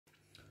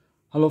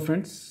Hello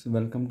friends,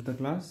 welcome to the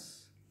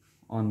class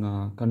on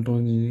control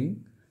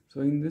engineering.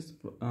 So in this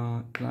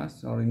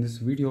class or in this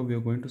video we are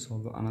going to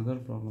solve another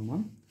problem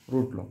on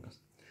root locus.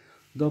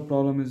 The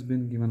problem has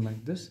been given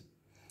like this,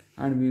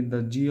 and with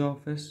the g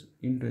of s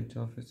into h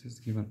of s is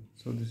given.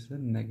 So this is a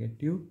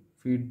negative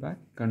feedback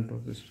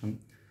control system.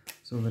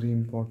 So very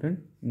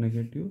important,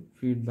 negative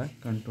feedback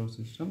control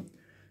system.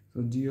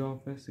 So g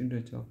of s into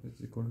h of s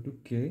is equal to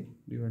k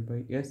divided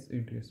by s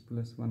into s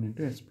plus 1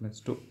 into s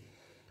plus 2.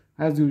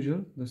 As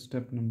usual, the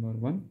step number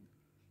 1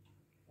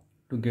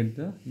 to get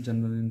the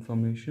general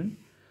information.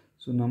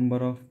 So number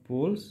of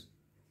poles,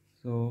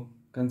 so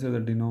consider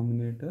the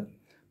denominator.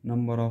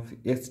 Number of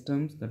s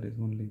terms, that is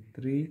only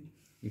 3,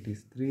 it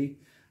is 3.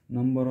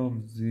 Number of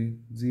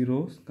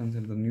zeros,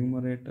 consider the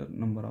numerator.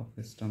 Number of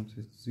s terms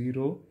is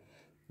 0,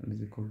 that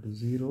is equal to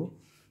 0.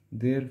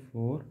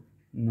 Therefore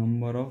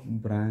number of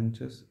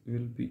branches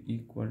will be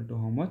equal to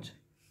how much?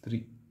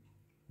 3.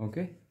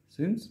 Okay,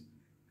 since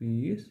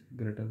p is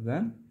greater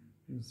than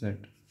z.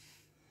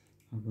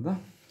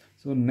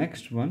 So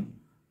next one,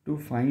 to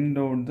find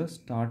out the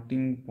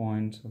starting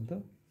points of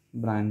the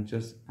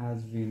branches.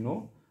 As we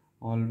know,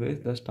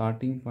 always the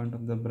starting point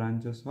of the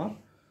branches are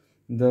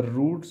the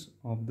roots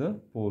of the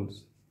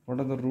poles. What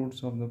are the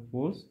roots of the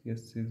poles?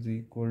 S is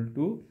equal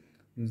to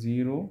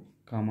 0,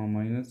 comma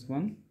minus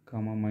 1,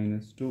 comma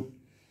minus 2.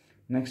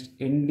 Next,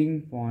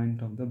 ending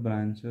point of the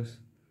branches.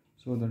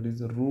 So that is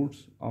the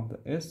roots of the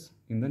s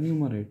in the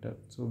numerator.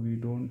 So we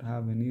don't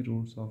have any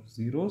roots of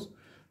zeros.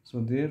 So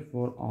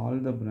therefore all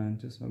the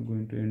branches are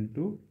going to end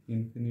to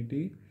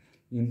infinity,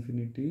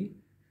 infinity,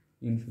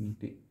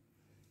 infinity.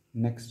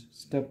 Next,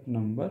 step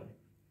number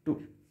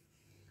 2.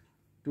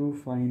 To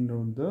find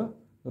out the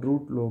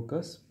root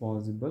locus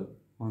possible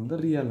on the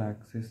real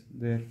axis.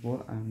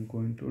 Therefore I am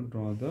going to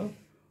draw the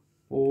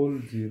pole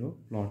 0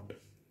 plot.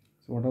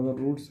 So what are the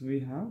roots we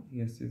have?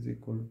 S is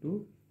equal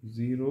to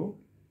 0,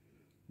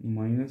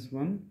 minus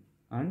 1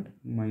 and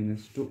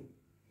minus 2.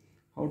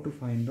 How to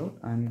find out?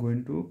 I am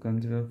going to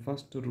consider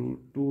first two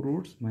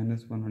roots,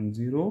 minus 1 and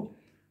 0.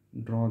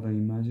 Draw the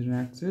imaginary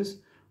axis.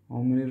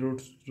 How many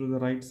roots to the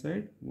right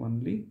side?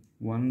 Only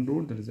one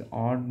root, that is an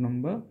odd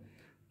number.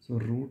 So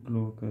root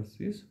locus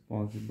is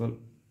possible.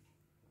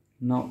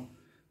 Now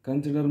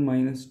consider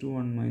minus 2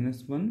 and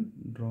minus 1.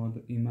 Draw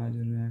the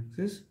imaginary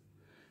axis.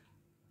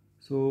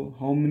 So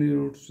how many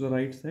roots to the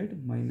right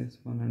side? Minus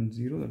 1 and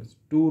 0, that is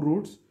 2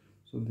 roots.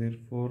 So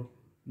therefore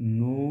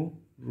no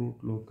root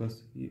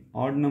locus.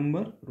 Odd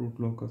number, root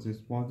locus is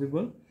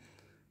possible.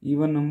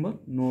 Even number,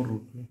 no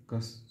root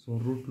locus. So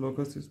root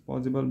locus is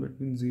possible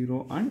between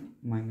 0 and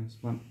minus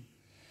 1.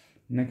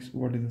 Next,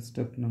 what is the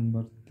step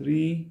number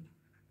 3?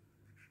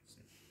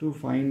 To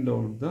find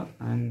out the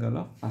angle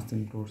of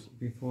asymptotes.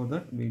 Before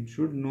that, we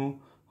should know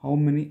how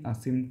many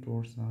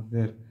asymptotes are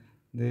there.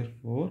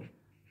 Therefore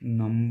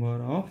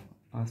number of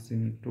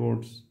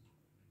asymptotes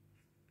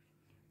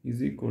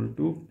is equal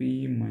to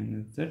p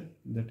minus z,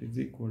 that is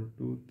equal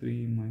to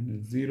 3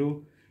 minus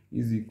 0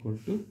 is equal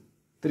to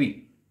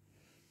 3.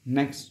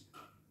 Next,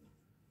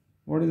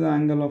 what is the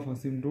angle of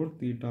asymptote?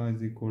 Theta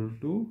is equal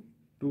to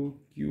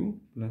 2q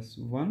plus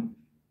 1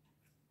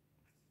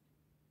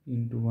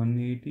 into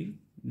 180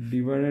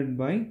 divided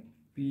by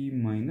p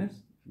minus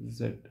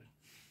z.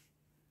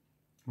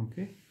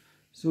 Okay,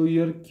 so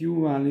here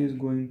q value is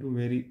going to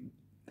vary.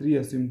 3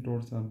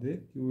 asymptotes are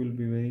there. Q will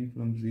be varying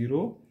from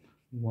 0,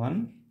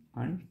 1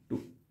 and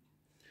 2.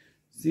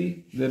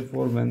 See,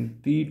 therefore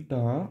when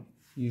theta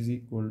is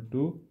equal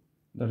to,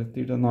 that is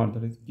theta naught,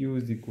 that is q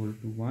is equal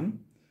to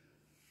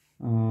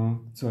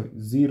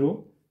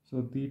 0.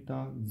 So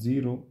theta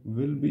 0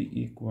 will be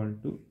equal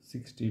to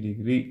 60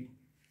 degree.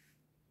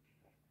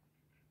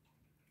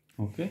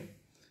 Okay,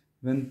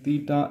 when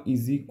theta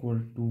is equal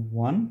to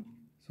 1,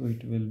 so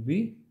it will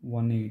be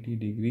 180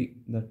 degree.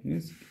 That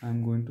means I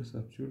am going to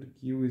substitute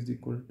q is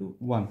equal to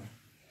 1.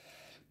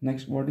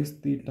 Next, what is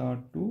theta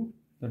 2?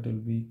 That will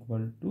be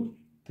equal to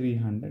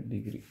 300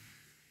 degree.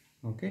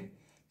 Okay,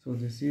 so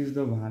this is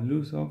the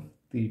values of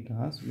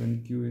thetas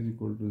when q is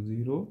equal to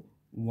 0,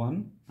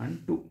 1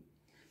 and 2.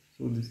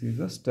 So this is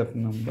the step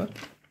number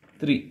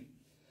 3.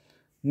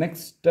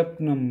 Next,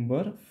 step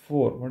number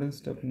 4. What is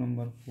step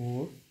number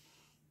 4?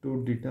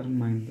 To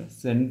determine the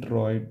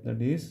centroid,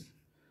 that is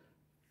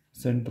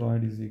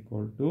centroid is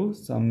equal to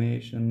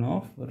summation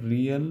of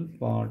real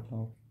part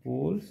of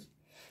poles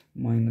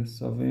minus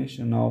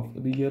summation of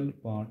real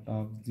part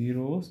of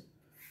zeros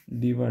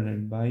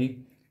divided by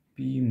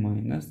p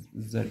minus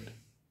z.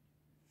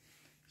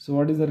 So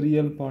what is the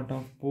real part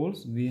of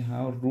poles? We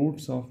have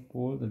roots of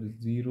pole, that is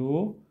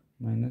 0,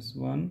 minus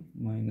 1,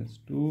 minus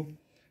 2,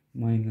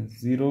 minus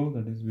 0,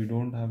 that is we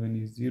don't have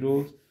any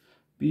zeros,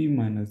 p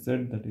minus z,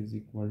 that is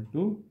equal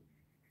to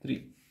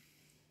 3.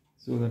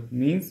 So that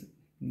means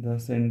the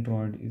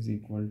centroid is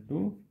equal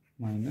to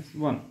minus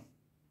 1.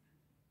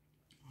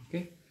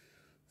 Okay,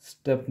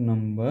 step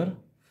number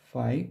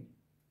 5.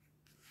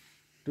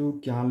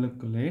 To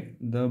calculate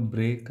the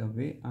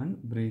breakaway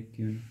and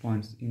break-even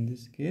points. In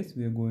this case,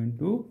 we are going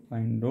to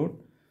find out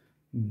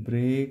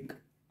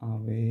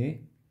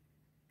breakaway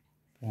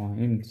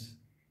points.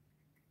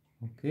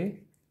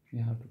 Okay, we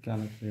have to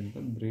calculate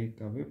the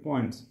breakaway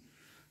points.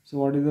 So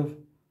what is the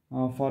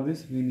for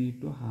this we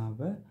need to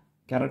have a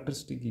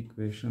characteristic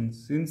equation.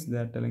 Since they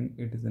are telling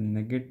it is a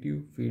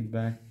negative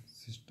feedback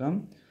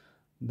system,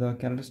 the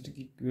characteristic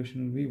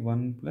equation will be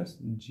 1 plus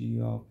g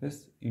of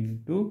s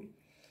into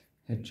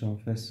h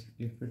of s.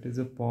 If it is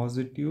a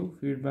positive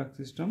feedback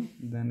system,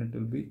 then it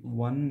will be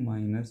 1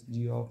 minus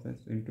g of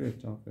s into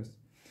h of s.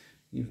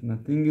 If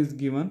nothing is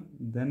given,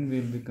 then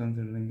we will be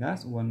considering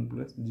as 1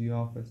 plus g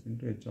of s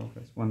into h of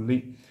s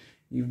only.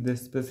 If they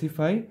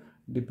specify,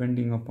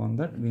 depending upon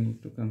that, we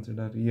need to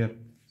consider here.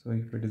 So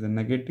if it is a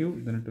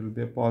negative, then it will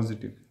be a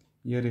positive.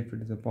 Here if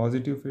it is a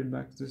positive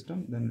feedback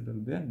system, then it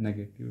will be a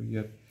negative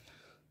here.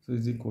 So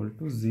is equal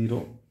to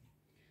 0.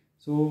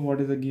 So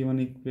what is the given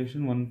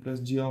equation? 1 plus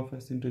g of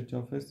s into h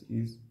of s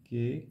is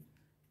k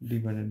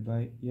divided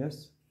by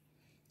s,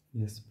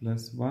 s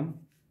plus 1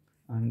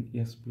 and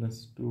s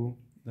plus 2,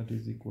 that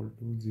is equal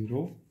to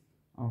 0.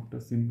 After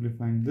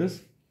simplifying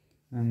this,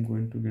 I am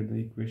going to get the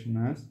equation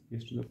as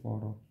s to the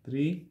power of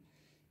 3,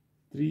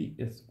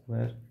 3s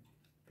square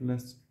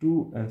plus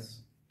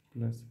 2s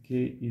plus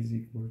k is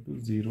equal to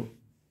 0.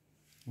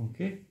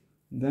 Okay,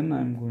 then I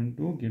am going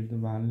to get the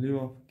value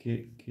of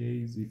k.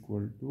 K is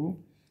equal to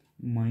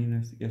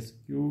minus s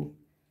cube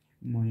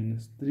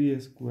minus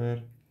 3s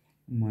square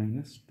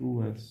minus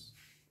 2s.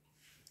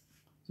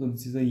 So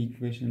this is the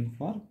equation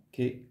for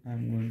k. I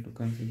am going to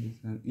consider this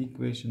as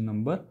equation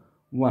number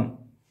 1.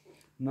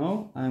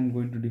 Now I am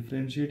going to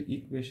differentiate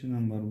equation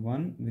number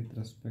 1 with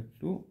respect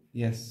to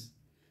s.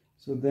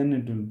 So then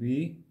it will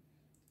be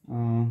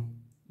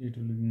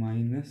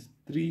minus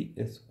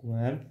 3s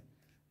square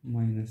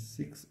minus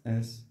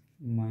 6s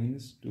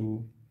minus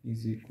 2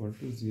 is equal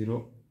to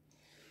 0.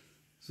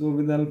 So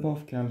with the help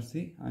of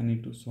calci, I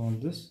need to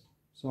solve this.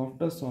 So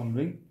after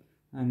solving,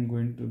 I am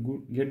going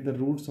to get the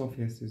roots of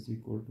s is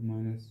equal to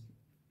minus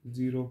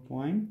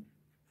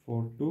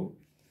 0.42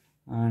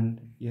 and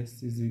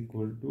s is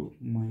equal to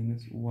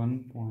minus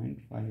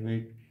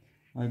 1.58.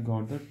 I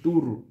got the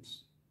two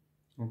roots.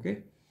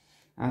 Okay.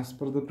 As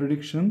per the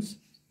predictions,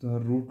 the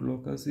root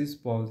locus is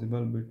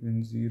possible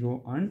between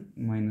 0 and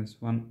minus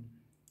 1.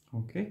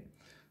 Okay.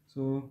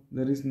 So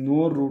there is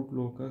no root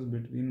locus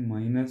between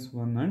minus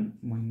 1 and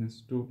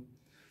minus 2.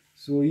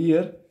 So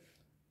here,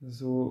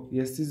 so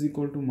s is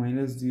equal to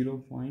minus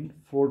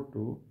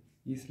 0.42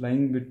 is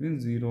lying between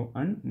 0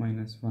 and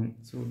minus 1.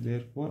 So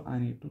therefore I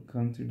need to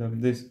consider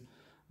this,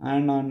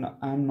 and I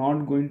am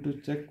not going to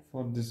check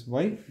for this.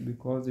 Why?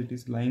 Because it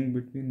is lying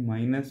between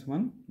minus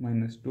 1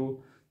 minus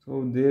 2.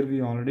 So there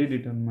we already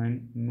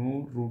determined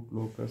no root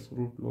locus.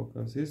 Root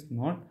locus is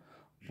not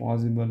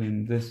possible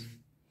in this.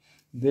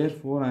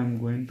 Therefore I am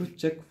going to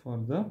check for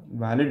the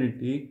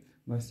validity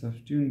by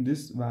substituting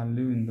this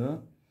value in the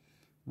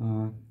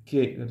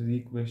k, that is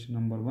equation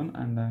number 1,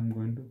 and I am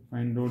going to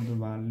find out the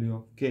value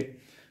of k.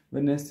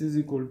 When s is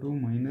equal to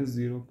minus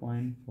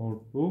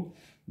 0.42,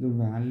 the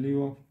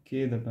value of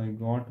k that I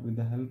got with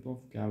the help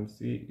of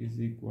calci is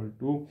equal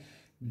to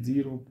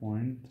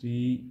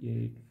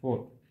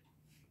 0.384.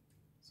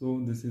 So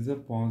this is a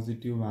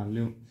positive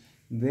value.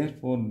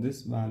 Therefore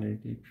this valid.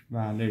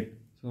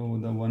 So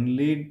the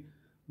only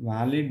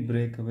valid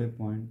breakaway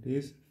point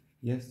is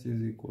s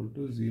is equal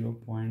to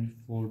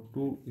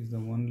 0.42 is the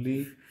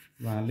only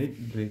valid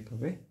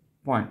breakaway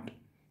point.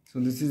 So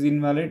this is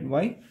invalid.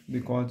 Why?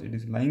 Because it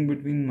is lying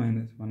between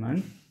minus 1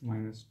 and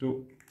minus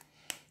 2.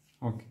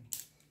 Okay.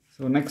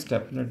 So next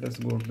step, let us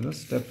go to the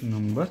step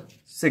number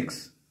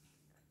 6.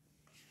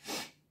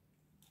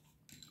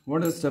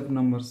 What is step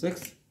number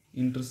 6?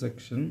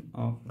 Intersection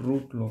of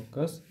root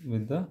locus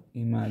with the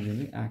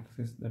imaginary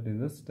axis. That is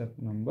the step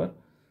number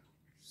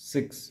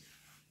 6.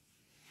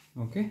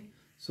 Okay.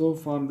 So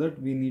for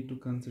that we need to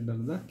consider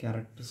the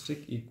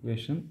characteristic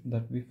equation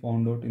that we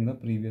found out in the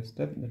previous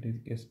step, that is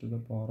s to the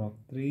power of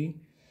 3,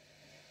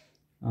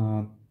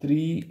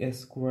 3s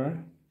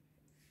square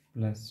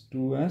plus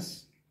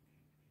 2s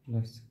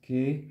plus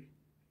k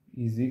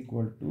is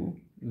equal to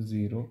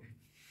 0.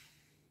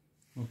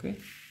 Okay.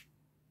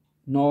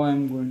 Now I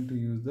am going to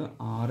use the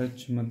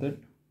RH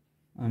method.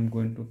 I am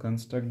going to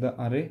construct the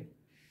array.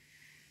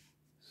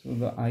 So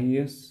the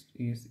is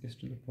s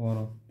to the power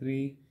of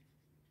 3,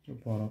 to the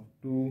power of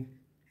 2, to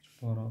the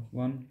power of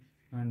 1,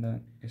 and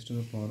s to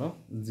the power of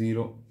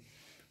 0.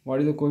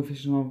 What is the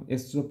coefficient of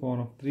s to the power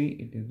of 3?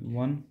 It is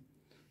 1.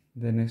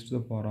 Then s to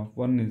the power of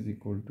 1 is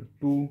equal to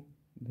 2.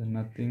 Then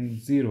nothing,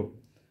 0.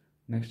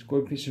 Next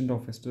coefficient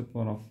of s to the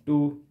power of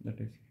 2, that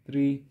is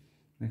 3.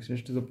 Next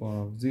s to the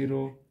power of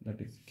 0, that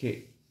is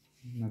k.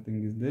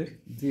 Nothing is there,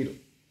 0.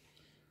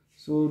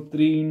 So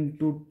 3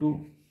 into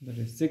 2, that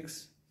is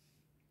 6,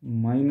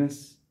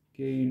 minus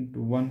k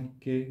into 1,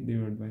 k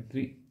divided by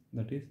 3,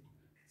 that is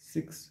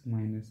 6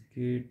 minus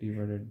k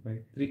divided by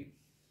 3.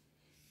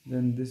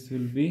 Then this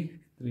will be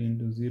 3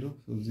 into 0,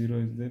 so 0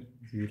 is there,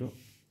 0.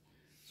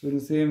 So in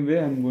the same way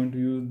I am going to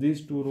use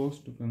these two rows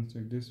to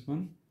construct this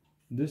one.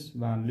 This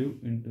value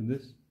into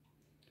this,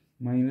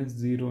 minus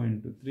 0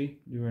 into 3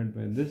 divided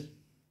by this,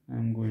 I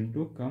am going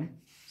to come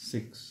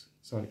 6.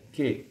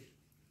 k.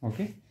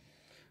 Okay.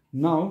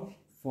 Now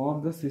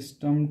for the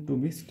system to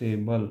be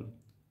stable,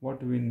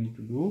 what we need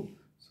to do?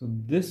 So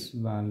this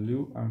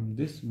value and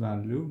this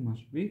value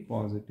must be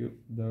positive.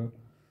 The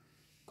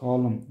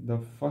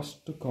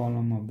first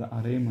column of the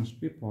array must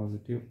be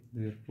positive.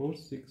 Therefore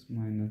 6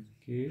 minus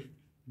k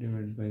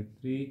divided by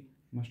 3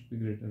 must be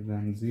greater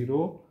than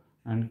 0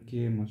 and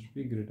k must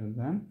be greater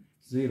than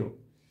 0.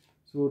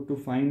 So to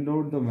find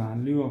out the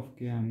value of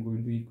k, I am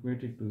going to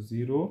equate it to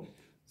 0.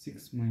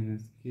 6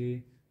 minus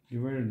k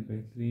divided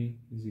by 3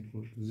 is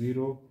equal to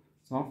 0.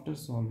 So after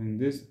solving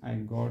this, I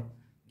got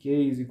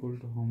k is equal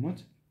to how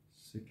much?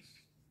 6.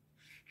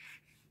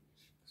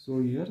 So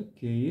here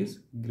k is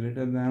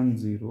greater than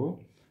 0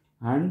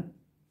 and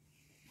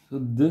so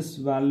this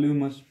value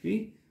must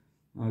be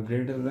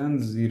greater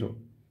than 0.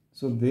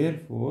 So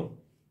therefore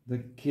the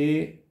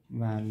k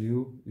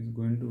value is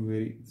going to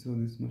vary. So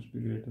this must be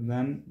greater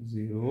than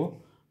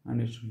 0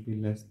 and it should be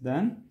less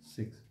than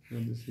 6. So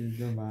this is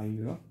the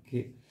value of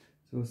k.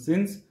 So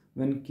since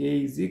when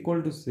k is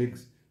equal to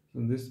 6, so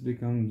this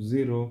becomes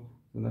 0.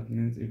 So that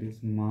means it is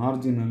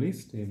marginally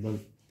stable.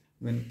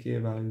 When k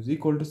value is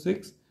equal to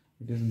 6,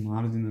 it is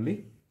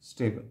marginally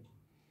stable.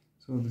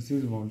 So this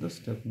is about the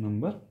step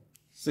number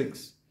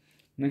 6.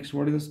 Next,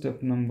 what is the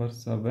step number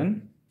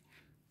 7?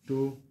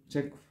 To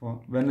check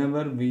for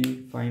whenever we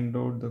find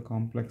out the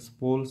complex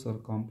poles or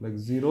complex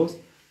zeros,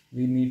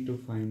 we need to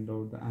find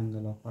out the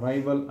angle of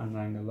arrival and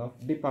angle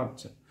of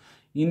departure.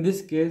 In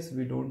this case,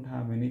 we don't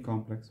have any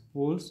complex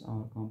poles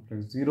or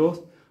complex zeros.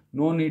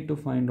 No need to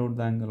find out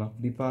the angle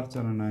of departure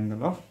and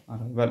angle of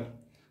arrival.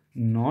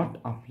 Not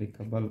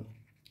applicable.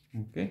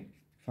 Okay,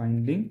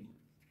 finding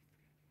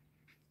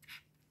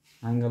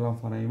angle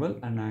of arrival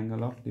and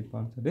angle of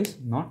departure is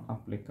not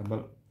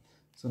applicable.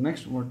 So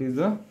next, what is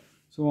the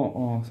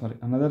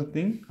another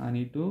thing, I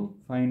need to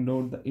find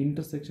out the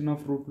intersection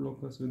of root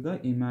locus with the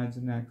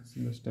imaginary axis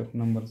in the step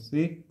number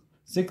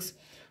 6.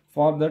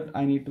 For that,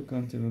 I need to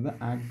consider the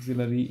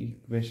auxiliary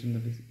equation,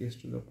 that is s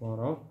to the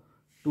power of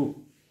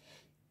 2.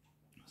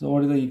 So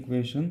what is the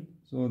equation?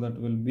 So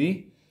that will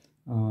be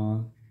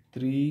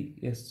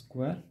 3s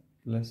square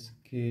plus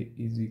k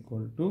is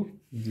equal to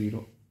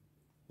 0,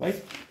 right?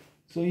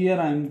 So here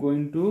I am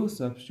going to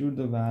substitute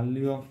the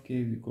value of k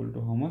is equal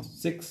to how much?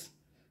 6.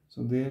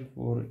 So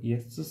therefore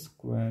s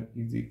square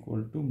is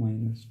equal to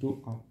minus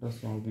 2 after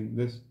solving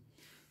this.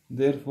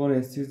 Therefore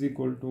s is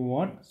equal to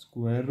what?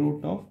 Square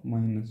root of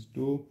minus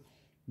 2.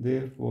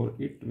 Therefore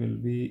it will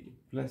be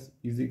plus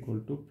is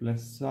equal to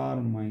plus or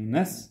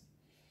minus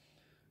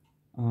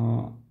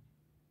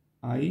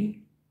I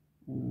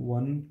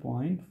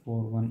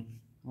 1.41.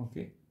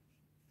 Okay,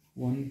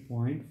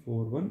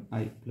 1.41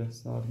 I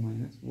plus or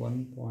minus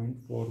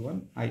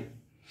 1.41 I.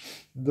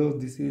 Though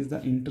this is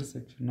the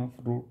intersection of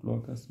root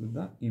locus with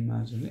the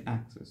imaginary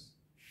axis.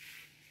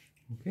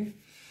 Okay,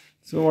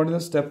 so what is the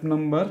step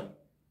number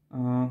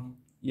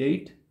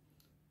 8?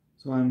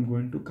 So I am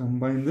going to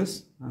combine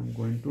this. I am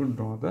going to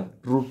draw the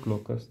root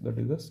locus. That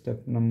is the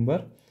step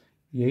number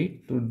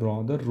 8, to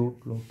draw the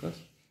root locus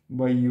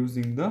by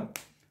using the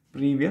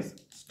previous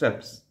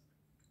steps.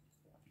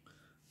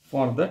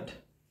 For that,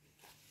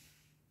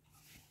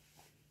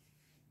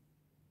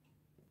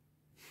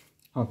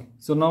 okay,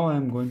 so now I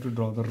am going to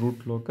draw the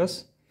root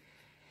locus.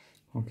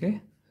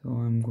 Okay, so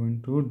I am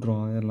going to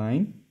draw a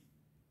line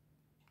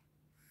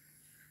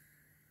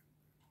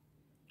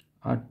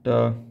at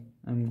I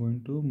am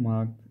going to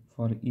mark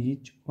for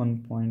each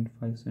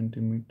 1.5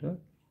 centimeter.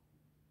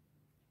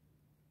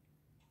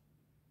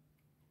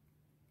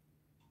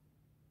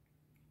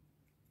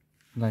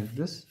 Like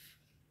this.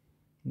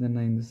 Then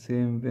in the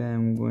same way I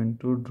am going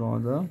to draw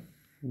the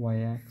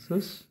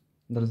y-axis,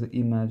 that is the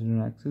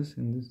imaginary axis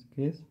in this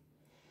case,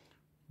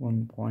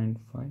 1.5,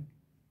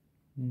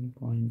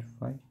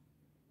 1.5,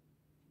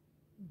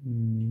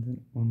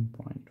 then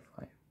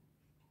 1.5.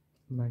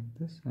 Like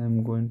this I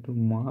am going to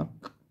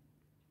mark.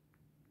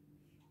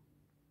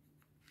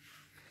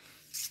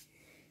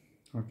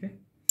 Okay,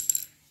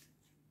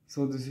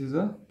 so this is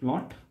a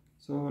plot.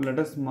 So let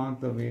us mark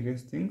the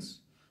various things.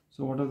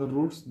 So what are the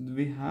roots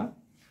we have?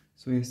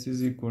 So s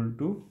is equal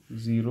to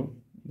 0,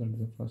 that is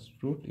the first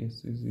root.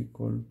 S is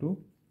equal to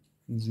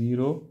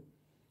 0,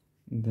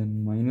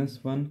 then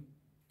minus 1,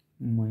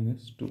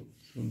 minus 2.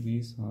 So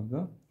these are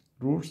the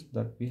roots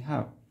that we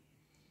have.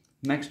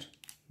 Next,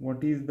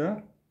 what is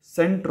the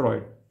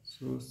centroid?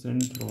 So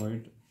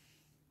centroid,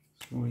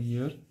 so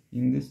here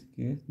in this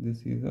case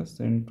this is a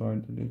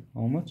centroid, that is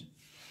how much?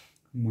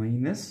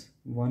 Minus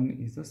 1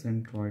 is the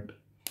centroid.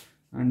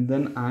 And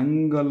then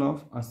angle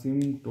of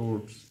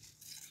asymptotes.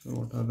 So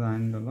what are the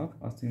angle of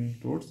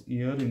asymptotes?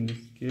 Here in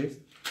this case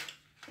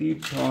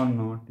theta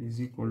naught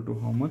is equal to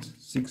how much?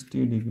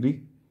 60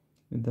 degree.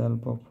 With the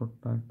help of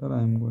protractor I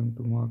am going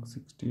to mark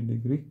 60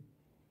 degree.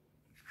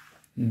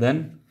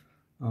 Then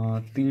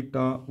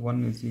theta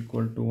 1 is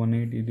equal to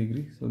 180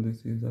 degree. So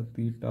this is the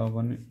theta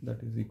 1,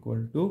 that is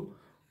equal to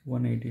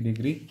 180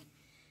 degree.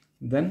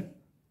 Then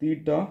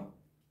theta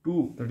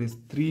 2, that is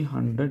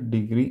 300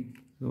 degree.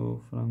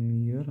 So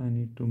from here I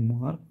need to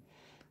mark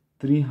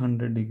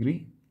 300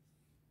 degree.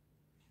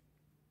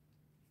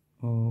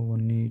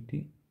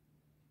 180,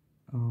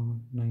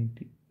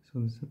 90. So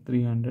this is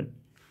 300.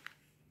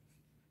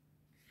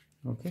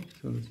 Okay,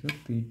 so this is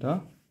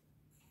theta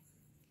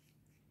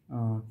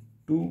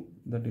 2,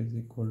 that is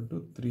equal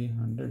to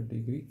 300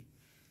 degree.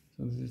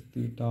 So this is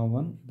theta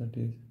 1, that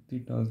is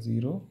theta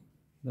 0,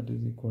 that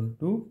is equal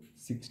to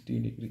 60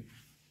 degree.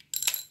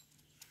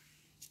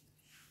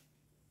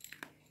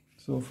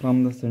 So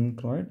from the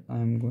centroid I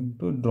am going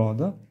to draw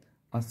the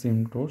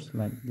asymptotes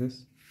like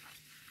this.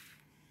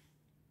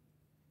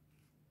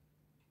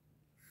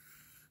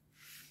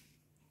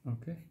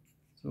 Okay,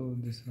 so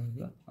these are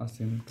the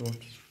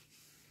asymptotes.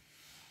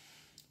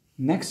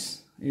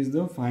 Next is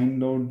the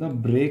find out the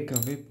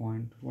breakaway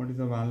point. What is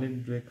the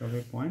valid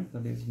breakaway point?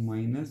 That is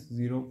minus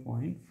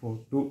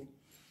 0.42.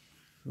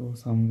 So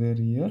somewhere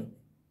here,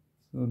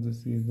 so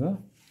this is the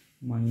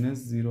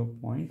minus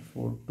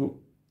 0.42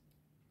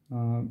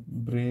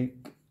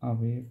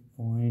 breakaway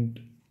point,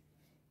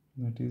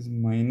 that is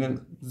minus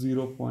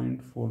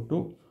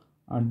 0.42.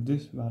 At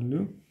this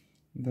value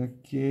the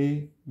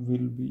k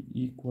will be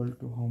equal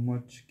to how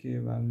much? K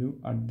value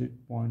at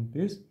that point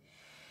is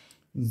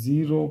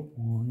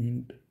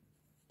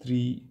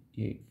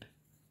 0.38.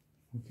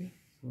 okay,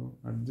 so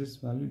at this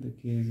value the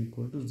k is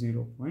equal to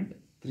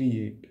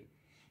 0.38.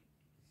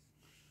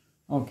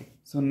 okay,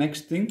 so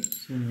next thing,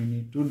 so we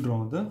need to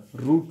draw the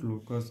root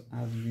locus.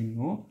 As we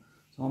know,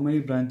 so how many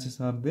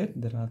branches are there?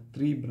 There are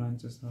 3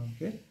 branches are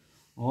there.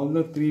 All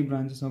the 3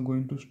 branches are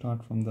going to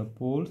start from the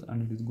poles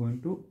and it is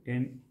going to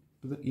end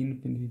to the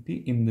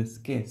infinity in this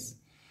case.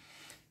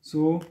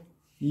 So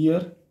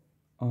here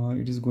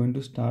it is going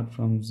to start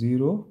from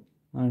 0,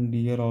 and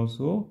here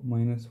also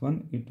minus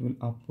 1. It will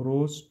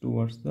approach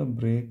towards the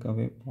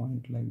breakaway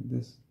point like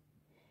this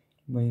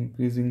by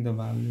increasing the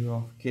value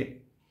of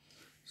k.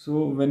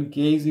 So when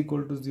k is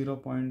equal to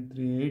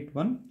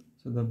 0.381,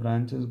 so the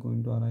branch is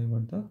going to arrive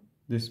at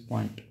this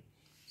point.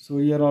 So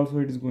here also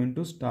it is going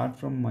to start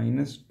from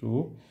minus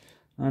 2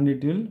 and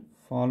it will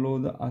follow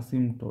the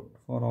asymptote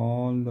for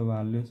all the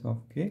values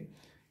of k.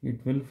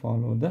 It will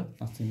follow the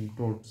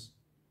asymptotes.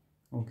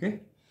 Okay,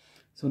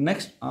 so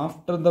next,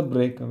 after the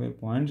breakaway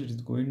point, it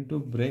is going to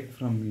break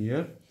from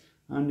here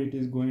and it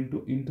is going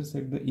to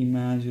intersect the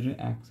imaginary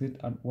axis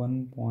at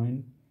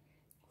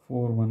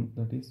 1.41,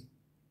 that is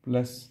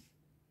plus,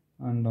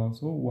 and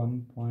also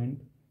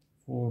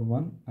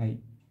 1.41i,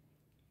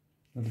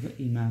 that is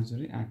the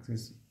imaginary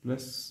axis,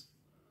 plus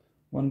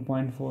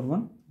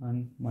 1.41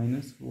 and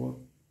minus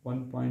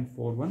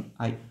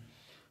 1.41i.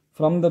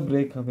 From the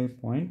breakaway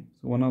point,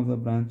 so one of the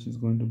branch is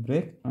going to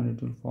break and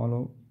it will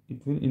follow,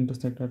 it will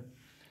intersect at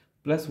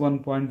plus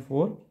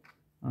 1.4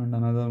 and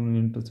another will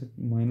intersect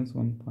minus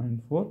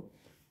 1.4.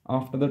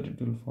 After that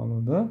it will follow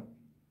the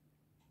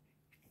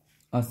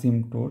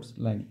asymptotes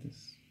like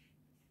this.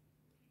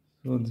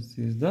 So this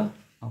is the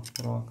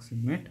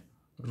approximate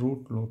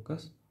root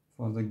locus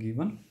for the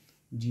given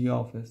g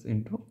of s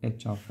into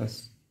h of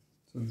s.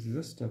 So this is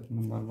a step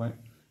number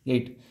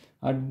 8.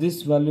 At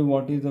this value,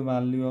 what is the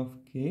value of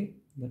k?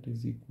 That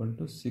is equal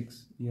to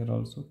 6. Here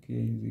also k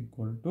is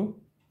equal to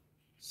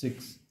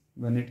 6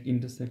 when it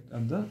intersects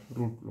at the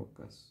root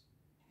locus.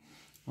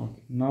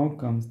 Okay, now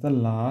comes the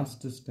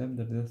last step,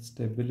 that is the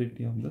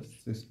stability of the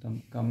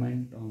system.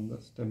 Comment on the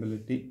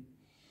stability.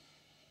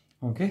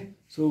 Okay,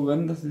 so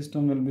when the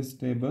system will be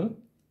stable,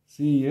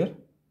 see here,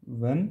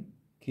 when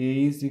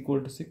k is equal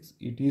to 6,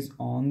 it is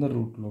on the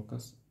root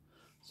locus.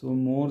 So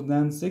more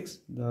than 6,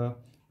 the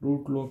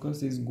root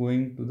locus is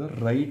going to the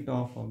right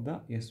half of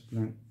the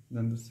S-plane.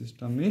 Then the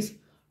system is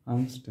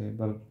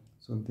unstable.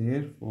 So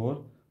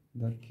therefore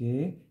the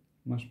k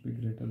must be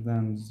greater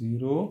than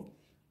 0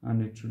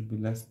 and it should be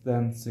less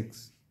than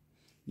 6.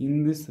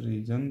 In this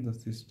region the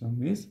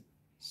system is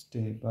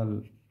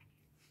stable.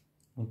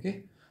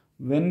 Okay,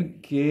 when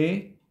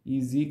k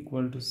is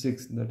equal to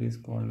 6, that is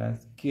called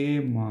as k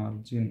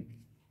margin.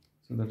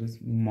 So that is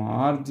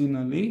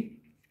marginally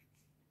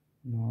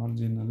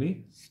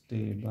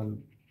stable.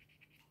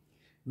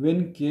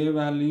 When k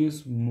value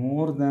is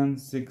more than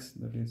 6,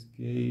 that is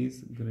k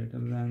is greater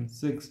than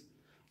 6,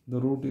 the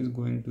root is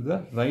going to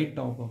the right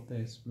half of the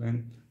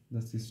S-plane.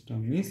 The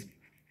system is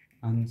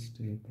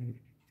unstable.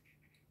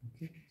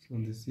 Okay, so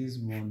this is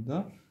what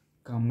the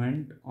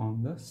comment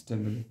on the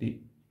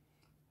stability.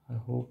 I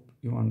hope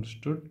you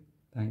understood.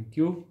 Thank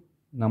you.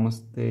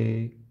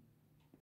 Namaste.